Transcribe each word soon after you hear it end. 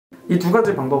이 두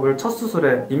가지 방법을 첫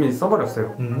수술에 이미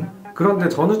써버렸어요. 그런데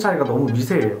전후 차이가 너무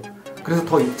미세해요. 그래서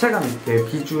더 입체감 있게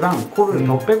비주랑 코를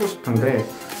더 빼고 싶은데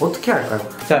어떻게 할까요?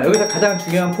 자, 여기서 가장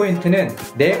중요한 포인트는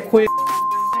내 코에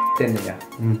됐느냐.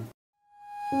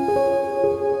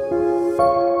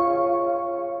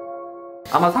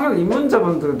 아마 성형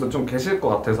입문자분들도 좀 계실 것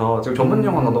같아서 지금 전문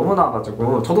용어가 너무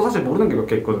나와가지고 저도 사실 모르는 게 몇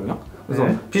개 있거든요. 그래서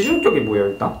네. 비중격이 뭐예요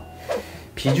일단?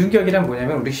 비중격이란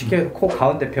뭐냐면 우리 쉽게 코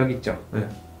가운데 벽 있죠. 네.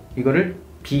 이거를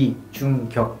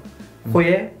비중격,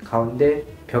 코의 가운데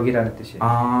벽이라는 뜻이에요.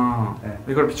 아, 네.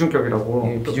 이걸 비중격이라고?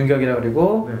 예, 비중격이라고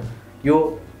그리고 네.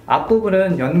 요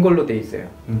앞부분은 연골로 돼 있어요.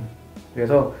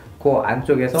 그래서 그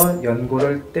안쪽에서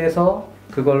연골을 떼서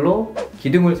그걸로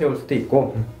기둥을 세울 수도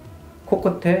있고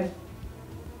코끝에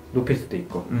높일 수도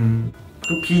있고.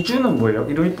 그 비주는 뭐예요?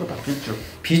 이름 이쁘다. 비주.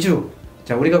 비주.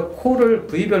 자, 우리가 코를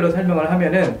부위별로 설명을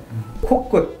하면은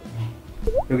코끝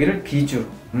여기를 비주,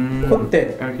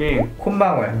 콧대, 여기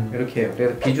콧망울 이렇게 해요.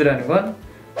 그래서 비주라는 건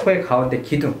코의 가운데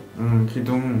기둥.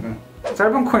 기둥.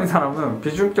 짧은 코인 사람은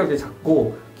비중격이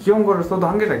작고 귀여운 거를 써도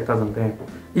한계가 있다던데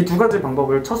이 두 가지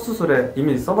방법을 첫 수술에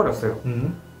이미 써버렸어요.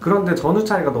 그런데 전후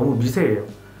차이가 너무 미세해요.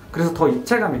 그래서 더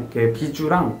입체감 있게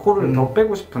비주랑 코를 더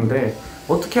빼고 싶은데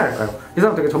어떻게 할까요? 이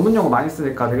사람 되게 전문 용어 많이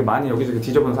쓰니까 되게 많이 여기저기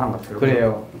뒤져본 사람 같아요.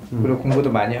 그래요. 그리고 공부도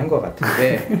많이 한 것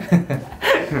같은데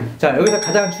자, 여기서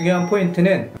가장 중요한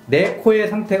포인트는 내 코의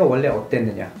상태가 원래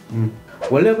어땠느냐.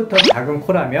 원래부터 작은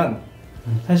코라면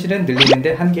사실은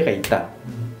늘리는데 한계가 있다.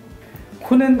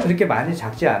 코는 그렇게 많이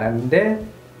작지 않았는데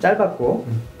짧았고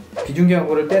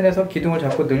비중경고를 떼내서 기둥을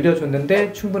잡고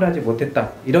늘려줬는데 충분하지 못했다.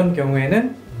 이런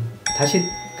경우에는 다시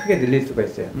크게 늘릴 수가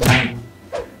있어요.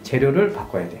 재료를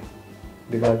바꿔야 돼요.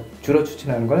 우리가 주로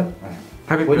추천하는 건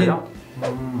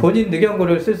본인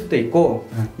늑연골을 쓸 수도 있고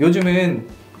요즘은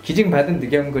기증받은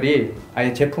늑연골이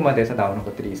아예 제품화돼서 나오는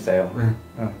것들이 있어요.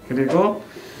 그리고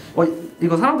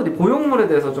이거 사람들이 보형물에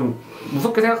대해서 좀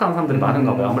무섭게 생각하는 사람들이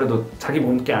많은가 봐요. 아무래도 자기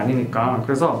몸게 아니니까.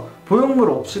 그래서 보형물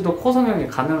없이도 코 성형이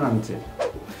가능한지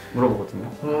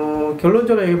물어보거든요.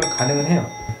 결론적으로 얘기하면 가능은 해요.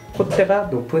 콧대가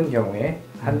높은 경우에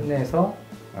한에서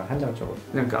한정적으로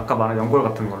그냥 아까 말한 연골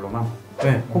같은 걸로만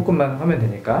코끝만 하면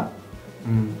되니까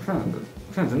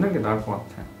그냥 넣는 게 나을 것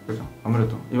같아요. 그죠?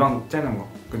 아무래도 이왕 째는 거,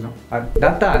 그죠?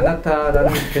 낫다 안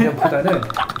낫다라는 개념보다는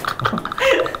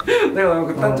내가 너무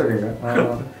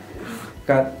극단적인가요?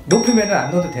 그러니까 높으면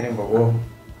안 넣어도 되는 거고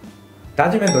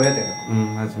낮으면 넣어야 되는 거.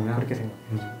 낮으면 그렇게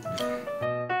생각해요.